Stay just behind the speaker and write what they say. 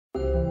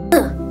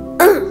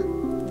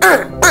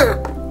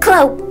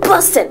Oh,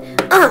 bustin'.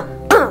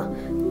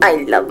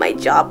 I love my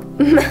job.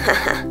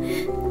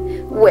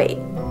 Wait,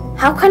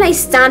 how can I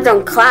stand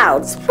on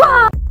clouds?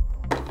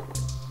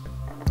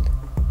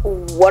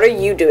 What are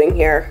you doing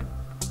here?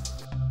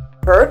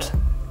 Hurt?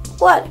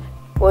 What?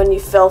 When you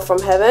fell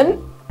from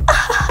heaven?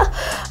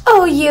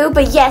 Oh,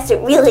 but yes, it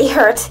really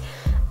hurt.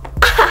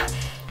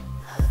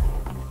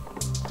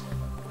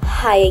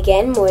 Hi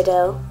again,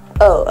 Mordo.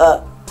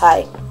 Oh,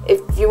 hi.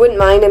 If you wouldn't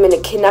mind, I'm in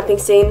a kidnapping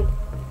scene.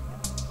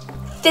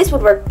 This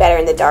would work better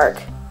in the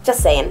dark.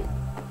 Just saying.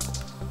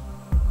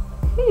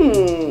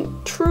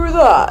 True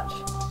that.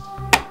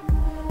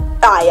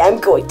 I am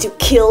going to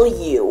kill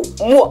you.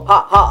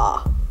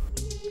 Mwahaha.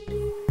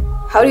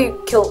 How do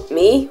you kill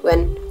me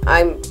when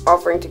I'm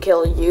offering to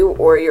kill you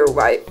or your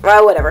wife?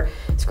 Whatever.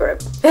 Screw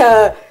it.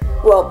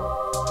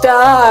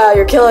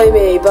 You're killing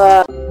me,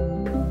 but...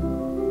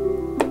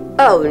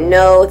 Oh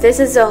no, this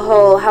is a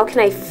whole how can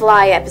I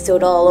fly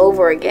episode all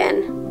over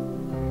again.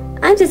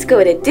 I'm just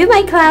going to do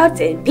my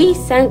clouds in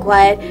peace and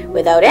quiet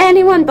without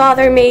anyone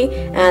bothering me,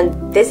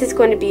 and this is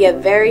going to be a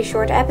very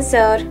short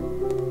episode.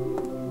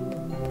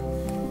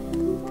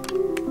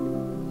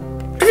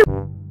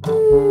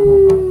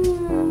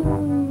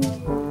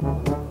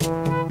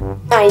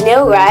 I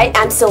know, right?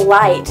 I'm so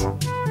light.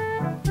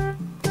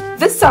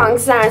 This song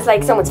sounds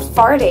like someone's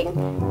farting.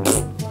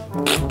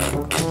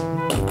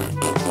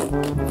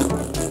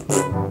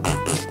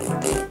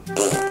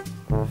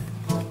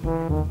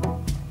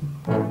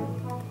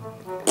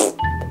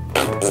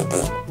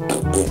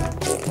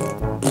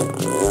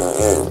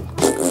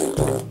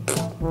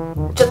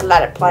 Just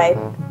let it play.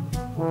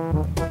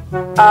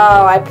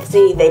 Oh, I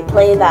see. They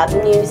play that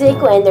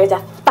music when there's a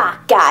fat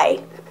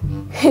guy.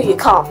 Who you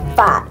call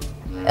fat?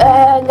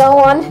 No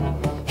one.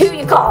 Who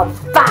you call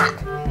fat?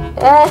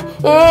 That's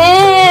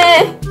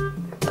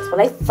what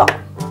I thought.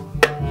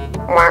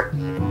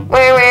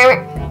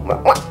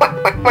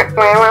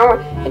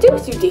 I do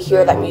seem to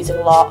hear that music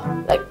a lot,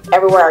 like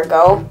everywhere I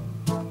go.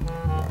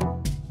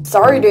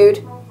 Sorry,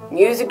 dude.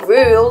 Music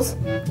rules.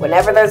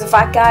 Whenever there's a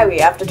fat guy, we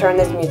have to turn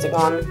this music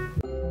on.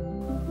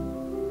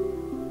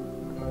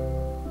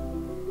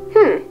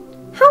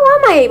 How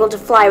am I able to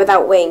fly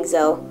without wings,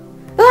 though?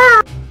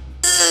 Ah!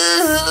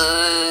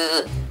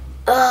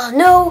 Oh,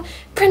 no.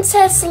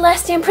 Princess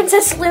Celestia and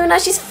Princess Luna,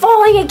 she's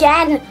falling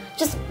again.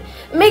 Just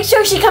make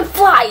sure she can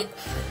fly.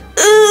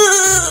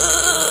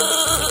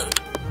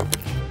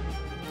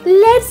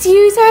 Let's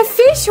use our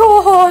fish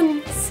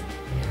horns.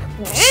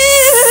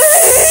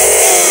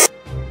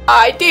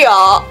 Idea.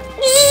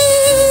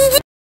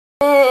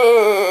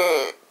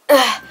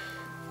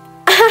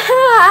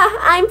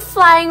 I'm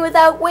flying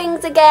without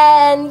wings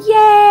again.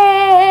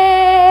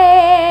 Yay!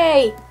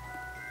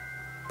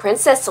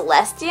 Princess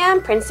Celestia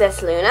and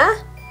Princess Luna?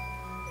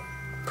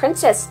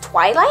 Princess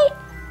Twilight?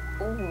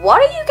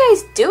 What are you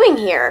guys doing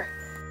here?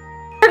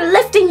 We're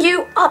lifting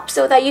you up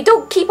so that you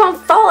don't keep on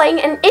falling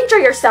and injure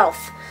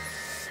yourself.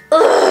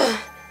 Ugh.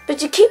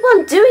 But you keep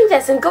on doing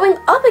this and going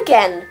up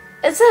again.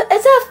 As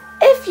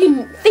if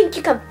you think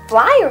you can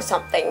fly or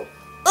something.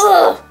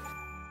 Ugh.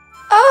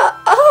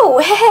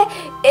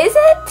 Is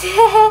it?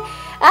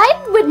 I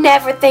would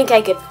never think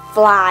I could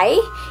fly,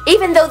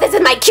 even though this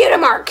is my cutie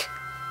mark.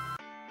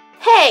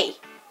 Hey,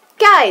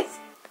 guys,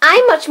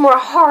 I'm much more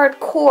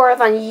hardcore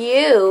than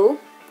you.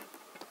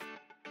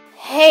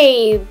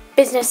 Hey,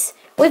 business,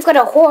 we've got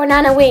a horn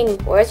and a wing.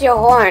 Where's your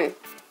horn?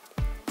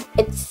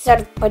 It's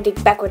sort of pointing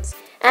backwards.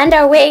 And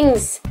our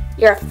wings.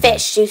 You're a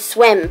fish, you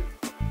swim.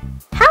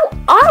 How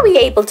are we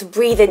able to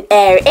breathe in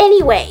air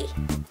anyway?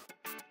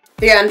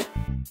 The end.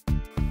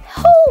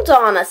 Hold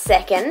on a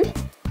second.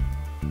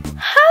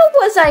 How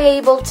was I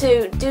able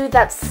to do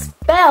that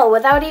spell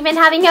without even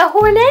having a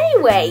horn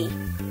anyway?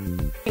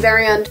 The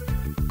very end.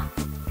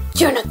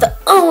 You're not the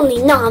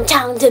only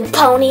non-talented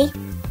pony.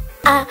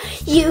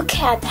 You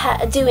can't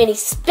do any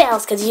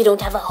spells because you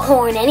don't have a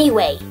horn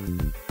anyway.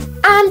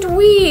 And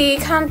we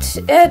can't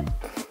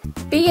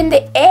be in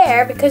the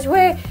air because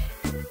we're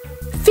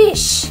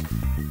fish.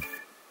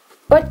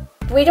 But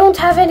we don't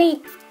have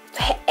any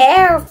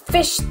air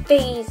fish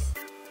things.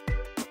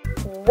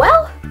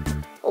 Well,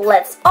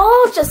 let's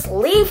all just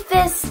leave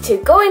this to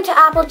going to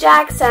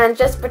Applejack's and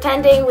just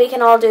pretending we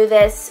can all do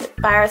this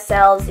by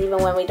ourselves even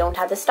when we don't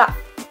have the stuff.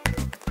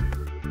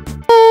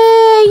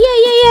 Yay, yay,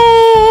 yay,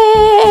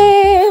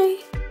 yay!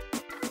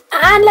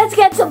 And let's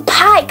get some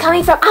pie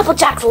coming from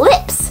Applejack's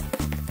lips.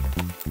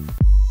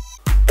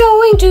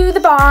 Going to the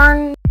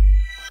barn.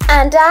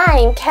 And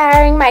I'm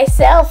carrying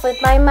myself with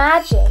my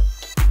magic.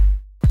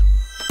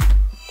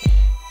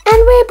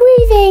 And we're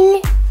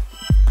breathing.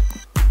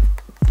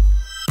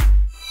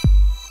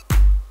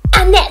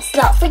 And let's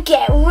not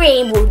forget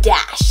Rainbow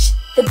Dash,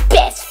 the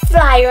best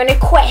flyer in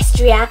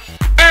Equestria,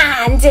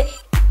 and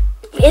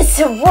it's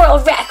a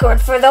world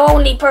record for the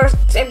only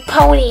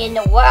pony in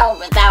the world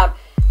without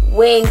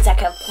wings that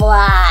can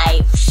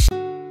fly.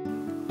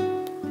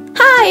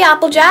 Hi,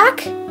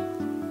 Applejack.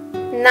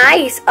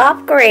 Nice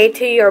upgrade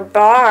to your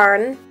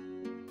barn.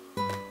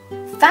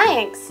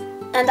 Thanks,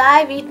 and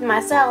I've eaten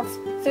myself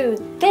through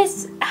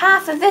this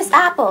half of this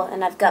apple,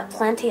 and I've got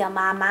plenty on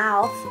my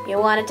mouth. You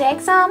want to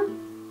take some?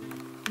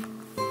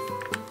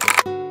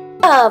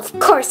 Of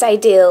course I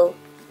do.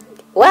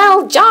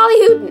 Well, jolly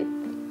hootin'.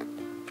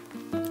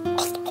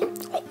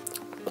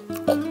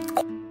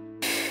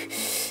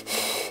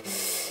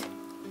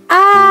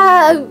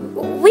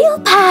 We'll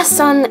pass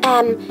on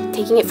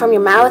taking it from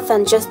your mouth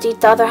and just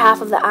eat the other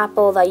half of the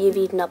apple that you've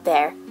eaten up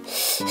there.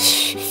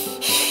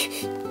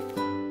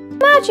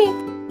 Magic.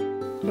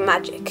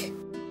 Magic.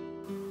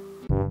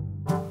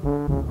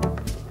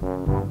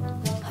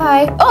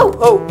 Hi.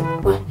 Oh!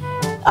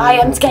 I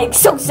am getting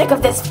so sick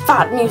of this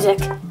fat music.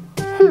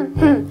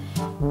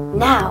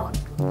 Now,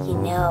 you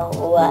know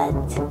what?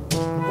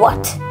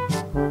 What?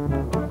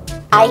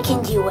 I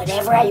can do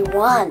whatever I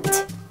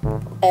want.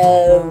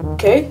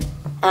 Okay.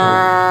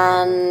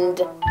 And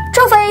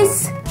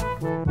trophies!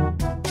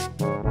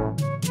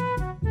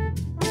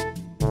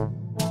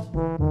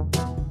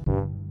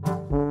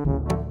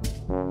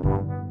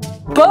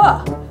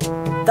 Bah!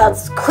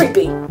 That's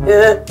creepy.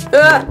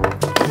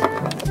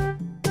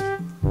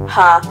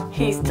 Ha,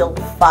 he's still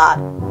fat.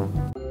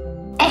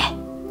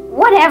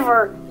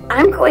 Whatever.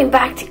 I'm going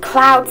back to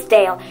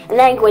Cloudsdale, and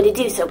then I'm going to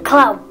do some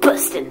cloud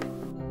busting.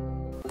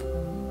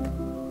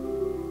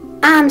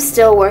 I'm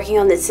still working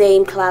on the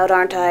same cloud,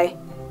 aren't I?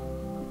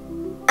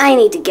 I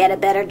need to get a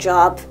better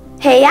job.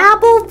 Hey,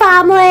 Apple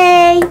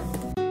family!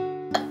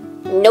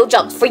 No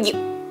jobs for you.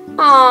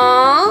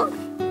 Aww.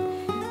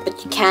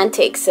 But you can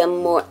take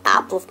some more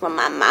apple from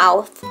my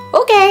mouth.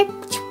 Okay.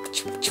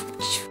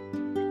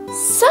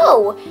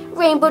 So,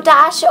 Rainbow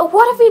Dash,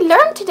 what have we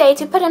learned today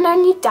to put in our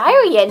new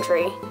diary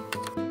entry?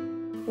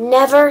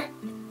 Never,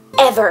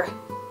 ever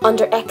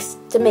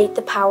underestimate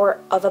the power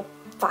of a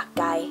fat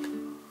guy.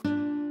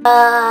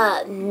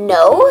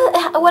 No.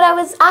 What I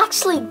was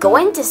actually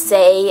going to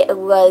say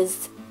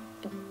was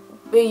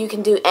you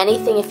can do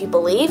anything if you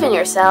believe in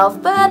yourself,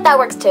 but that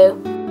works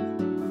too.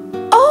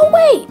 Oh,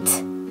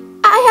 wait!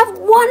 I have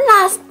one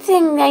last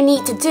thing I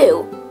need to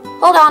do.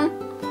 Hold on.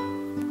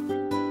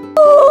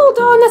 Hold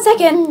on a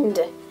second.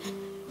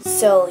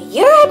 So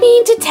you're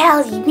mean to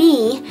tell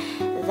me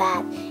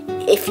that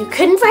if you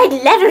couldn't write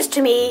letters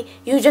to me,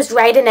 you just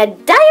write in a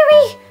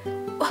diary?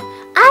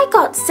 I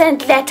got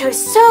sent letters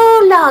so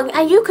long,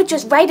 and you could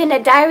just write in a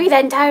diary the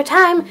entire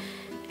time.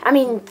 I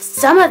mean,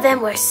 some of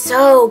them were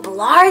so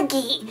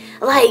blargy.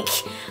 Like,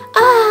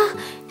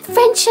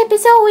 friendship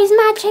is always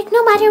magic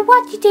no matter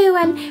what you do,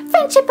 and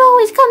friendship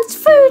always comes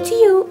through to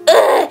you.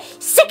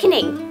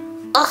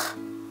 Sickening. Ugh.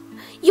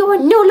 You are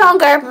no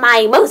longer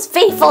my most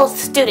faithful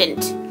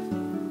student.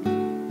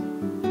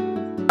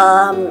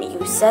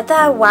 You said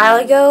that a while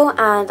ago,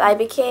 and I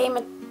became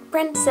a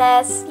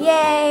princess.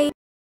 Yay!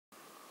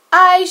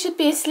 I should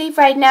be asleep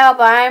right now,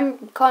 but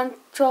I'm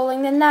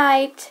controlling the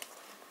night.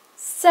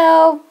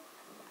 So,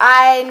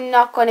 I'm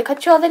not going to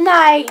control the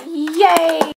night. Yay!